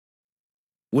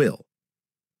Will.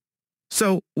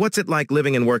 So, what's it like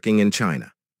living and working in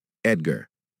China? Edgar.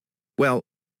 Well,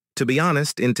 to be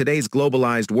honest, in today's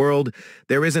globalized world,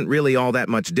 there isn't really all that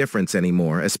much difference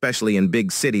anymore, especially in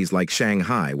big cities like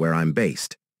Shanghai, where I'm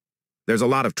based. There's a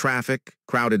lot of traffic,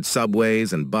 crowded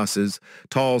subways and buses,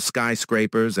 tall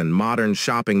skyscrapers and modern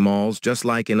shopping malls just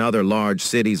like in other large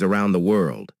cities around the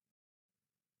world.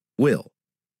 Will.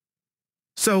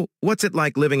 So, what's it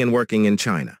like living and working in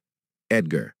China?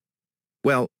 Edgar.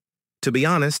 Well, to be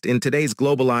honest, in today's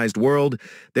globalized world,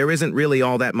 there isn't really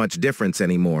all that much difference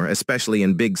anymore, especially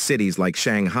in big cities like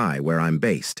Shanghai, where I'm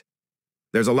based.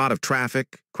 There's a lot of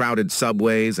traffic, crowded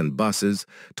subways and buses,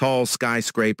 tall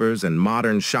skyscrapers and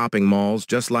modern shopping malls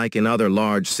just like in other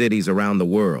large cities around the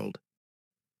world.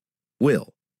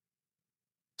 Will.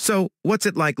 So, what's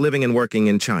it like living and working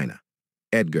in China?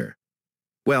 Edgar.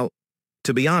 Well,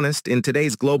 to be honest, in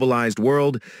today's globalized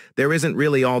world, there isn't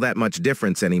really all that much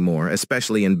difference anymore,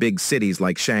 especially in big cities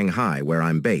like Shanghai, where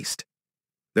I'm based.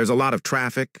 There's a lot of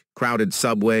traffic, crowded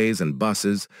subways and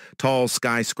buses, tall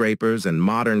skyscrapers and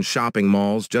modern shopping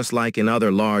malls just like in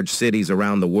other large cities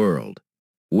around the world.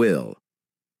 Will.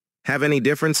 Have any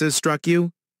differences struck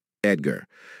you? Edgar.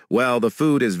 Well, the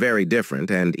food is very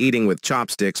different, and eating with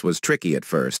chopsticks was tricky at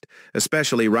first,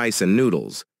 especially rice and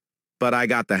noodles. But I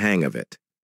got the hang of it.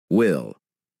 Will.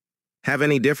 Have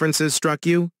any differences struck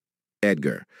you?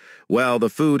 Edgar. Well, the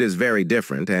food is very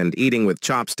different, and eating with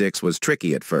chopsticks was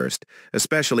tricky at first,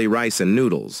 especially rice and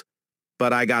noodles.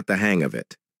 But I got the hang of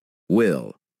it.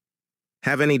 Will.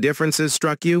 Have any differences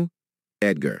struck you?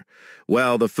 Edgar.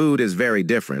 Well, the food is very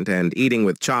different, and eating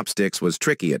with chopsticks was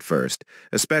tricky at first,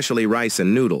 especially rice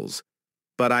and noodles.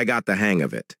 But I got the hang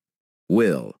of it.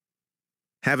 Will.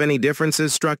 Have any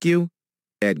differences struck you?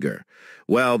 Edgar.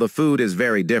 Well, the food is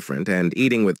very different, and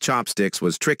eating with chopsticks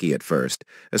was tricky at first,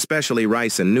 especially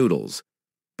rice and noodles.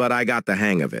 But I got the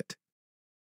hang of it.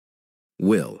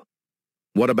 Will.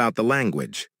 What about the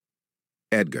language?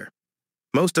 Edgar.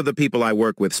 Most of the people I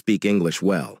work with speak English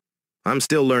well. I'm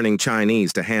still learning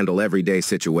Chinese to handle everyday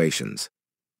situations.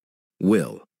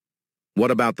 Will.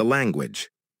 What about the language?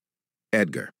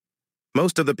 Edgar.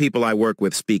 Most of the people I work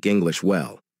with speak English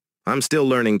well. I'm still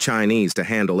learning Chinese to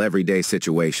handle everyday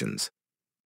situations.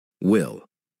 Will.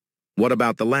 What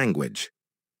about the language?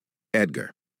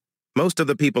 Edgar. Most of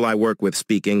the people I work with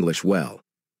speak English well.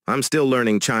 I'm still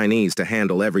learning Chinese to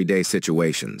handle everyday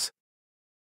situations.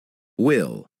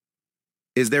 Will.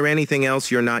 Is there anything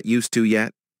else you're not used to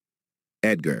yet?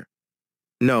 Edgar.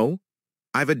 No.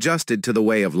 I've adjusted to the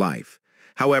way of life.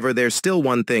 However, there's still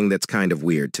one thing that's kind of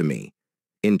weird to me.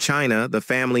 In China, the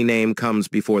family name comes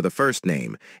before the first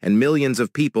name, and millions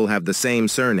of people have the same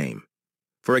surname.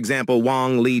 For example,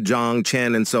 Wang, Li, Zhang,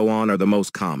 Chen, and so on are the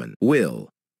most common. Will.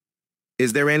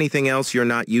 Is there anything else you're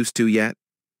not used to yet?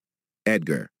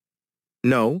 Edgar.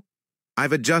 No.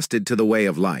 I've adjusted to the way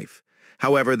of life.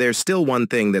 However, there's still one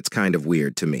thing that's kind of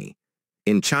weird to me.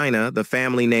 In China, the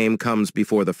family name comes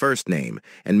before the first name,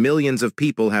 and millions of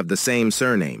people have the same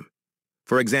surname.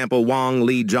 For example, Wang,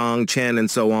 Li, Zhang, Chen, and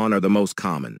so on are the most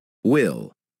common.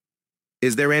 Will.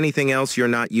 Is there anything else you're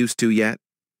not used to yet?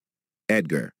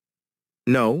 Edgar.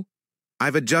 No.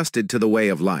 I've adjusted to the way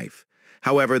of life.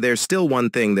 However, there's still one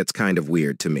thing that's kind of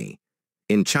weird to me.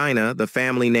 In China, the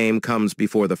family name comes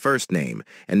before the first name,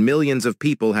 and millions of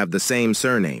people have the same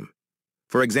surname.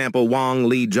 For example, Wang,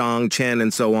 Li, Zhang, Chen,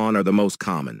 and so on are the most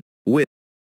common.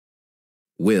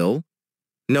 Will?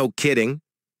 No kidding.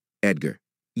 Edgar.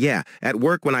 Yeah, at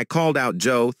work when I called out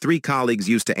Joe, 3 colleagues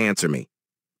used to answer me.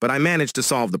 But I managed to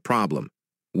solve the problem.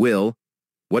 Will?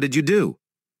 What did you do?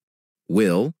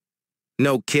 Will?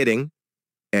 No kidding.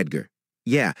 Edgar.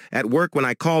 Yeah, at work when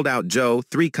I called out Joe,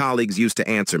 3 colleagues used to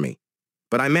answer me.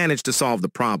 But I managed to solve the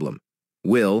problem.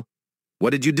 Will?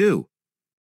 What did you do?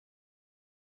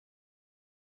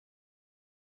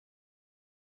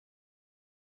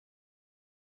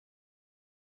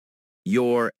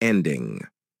 Your ending.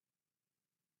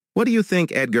 What do you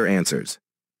think Edgar answers?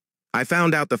 I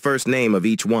found out the first name of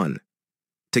each one.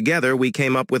 Together we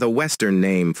came up with a Western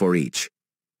name for each.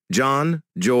 John,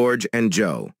 George, and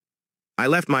Joe. I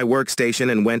left my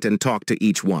workstation and went and talked to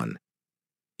each one.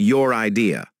 Your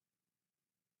idea.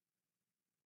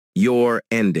 Your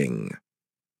ending.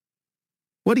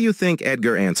 What do you think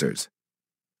Edgar answers?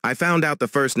 I found out the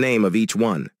first name of each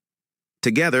one.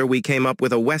 Together we came up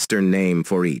with a Western name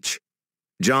for each.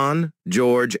 John,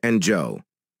 George, and Joe.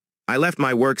 I left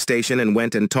my workstation and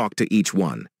went and talked to each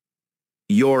one.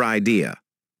 Your idea.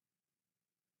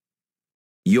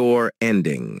 Your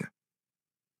ending.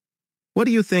 What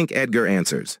do you think Edgar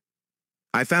answers?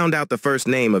 I found out the first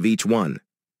name of each one.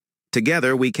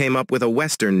 Together we came up with a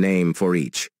Western name for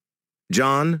each.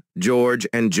 John, George,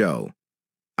 and Joe.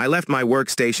 I left my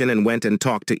workstation and went and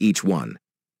talked to each one.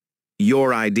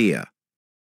 Your idea.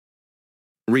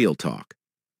 Real talk.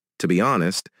 To be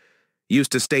honest,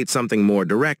 used to state something more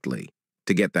directly,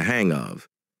 to get the hang of,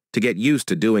 to get used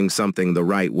to doing something the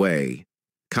right way,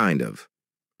 kind of,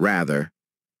 rather.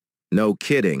 No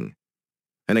kidding.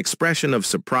 An expression of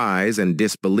surprise and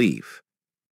disbelief.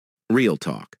 Real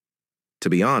talk. To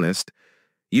be honest,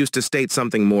 used to state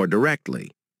something more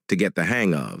directly, to get the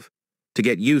hang of, to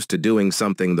get used to doing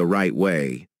something the right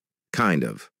way, kind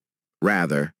of,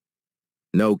 rather.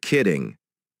 No kidding.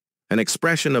 An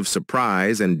expression of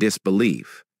surprise and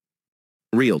disbelief.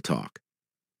 Real talk.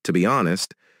 To be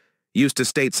honest, used to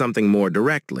state something more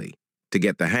directly, to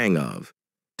get the hang of,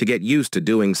 to get used to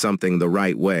doing something the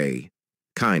right way,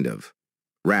 kind of,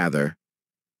 rather.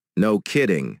 No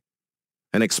kidding.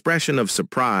 An expression of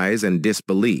surprise and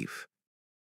disbelief.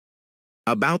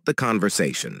 About the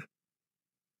conversation.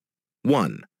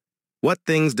 1. What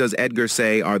things does Edgar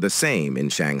say are the same in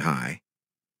Shanghai?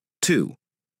 2.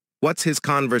 What's his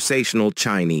conversational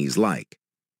Chinese like?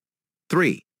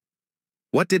 3.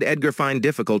 What did Edgar find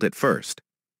difficult at first?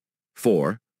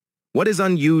 4. What is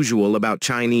unusual about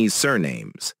Chinese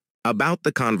surnames? About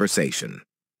the conversation.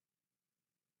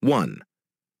 1.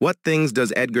 What things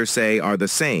does Edgar say are the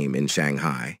same in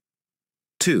Shanghai?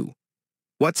 2.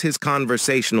 What's his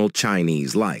conversational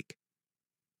Chinese like?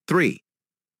 3.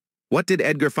 What did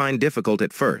Edgar find difficult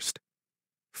at first?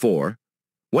 4.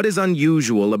 What is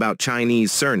unusual about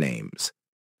Chinese surnames?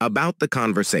 About the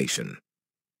conversation.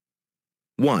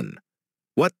 1.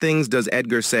 What things does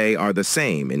Edgar say are the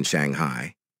same in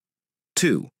Shanghai?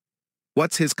 2.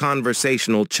 What's his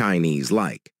conversational Chinese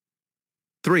like?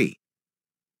 3.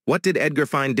 What did Edgar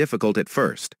find difficult at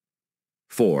first?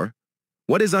 4.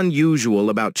 What is unusual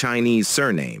about Chinese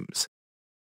surnames?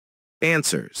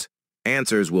 Answers.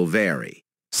 Answers will vary.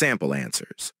 Sample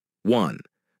answers. 1.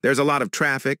 There's a lot of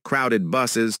traffic, crowded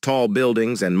buses, tall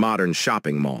buildings, and modern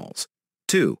shopping malls.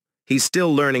 2. He's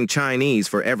still learning Chinese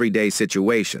for everyday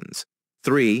situations.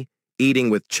 3. Eating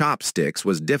with chopsticks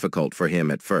was difficult for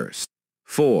him at first.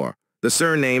 4. The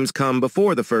surnames come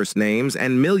before the first names,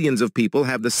 and millions of people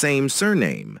have the same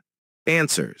surname.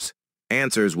 Answers.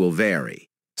 Answers will vary.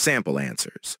 Sample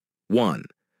answers. 1.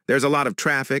 There's a lot of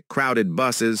traffic, crowded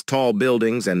buses, tall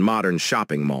buildings, and modern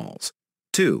shopping malls.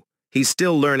 2. He's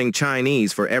still learning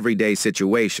Chinese for everyday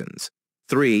situations.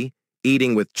 3.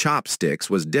 Eating with chopsticks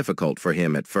was difficult for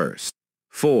him at first.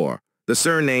 4. The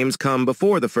surnames come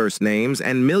before the first names,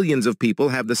 and millions of people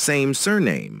have the same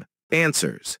surname.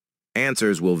 Answers.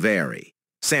 Answers will vary.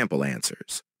 Sample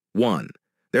answers. 1.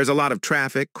 There's a lot of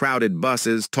traffic, crowded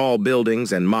buses, tall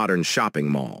buildings, and modern shopping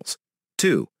malls.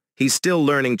 2. He's still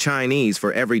learning Chinese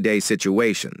for everyday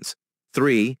situations.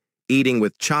 3. Eating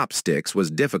with chopsticks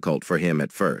was difficult for him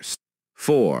at first.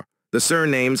 4. The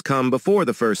surnames come before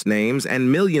the first names,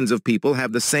 and millions of people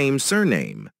have the same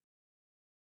surname.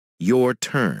 Your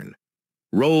turn.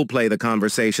 Role-play the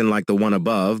conversation like the one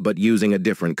above, but using a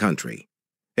different country.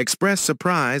 Express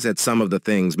surprise at some of the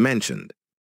things mentioned.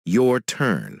 Your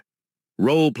turn.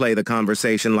 Role-play the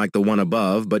conversation like the one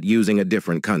above, but using a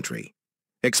different country.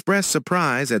 Express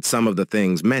surprise at some of the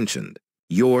things mentioned.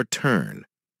 Your turn.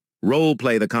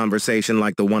 Role-play the conversation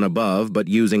like the one above, but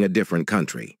using a different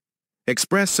country.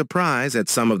 Express surprise at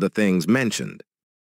some of the things mentioned.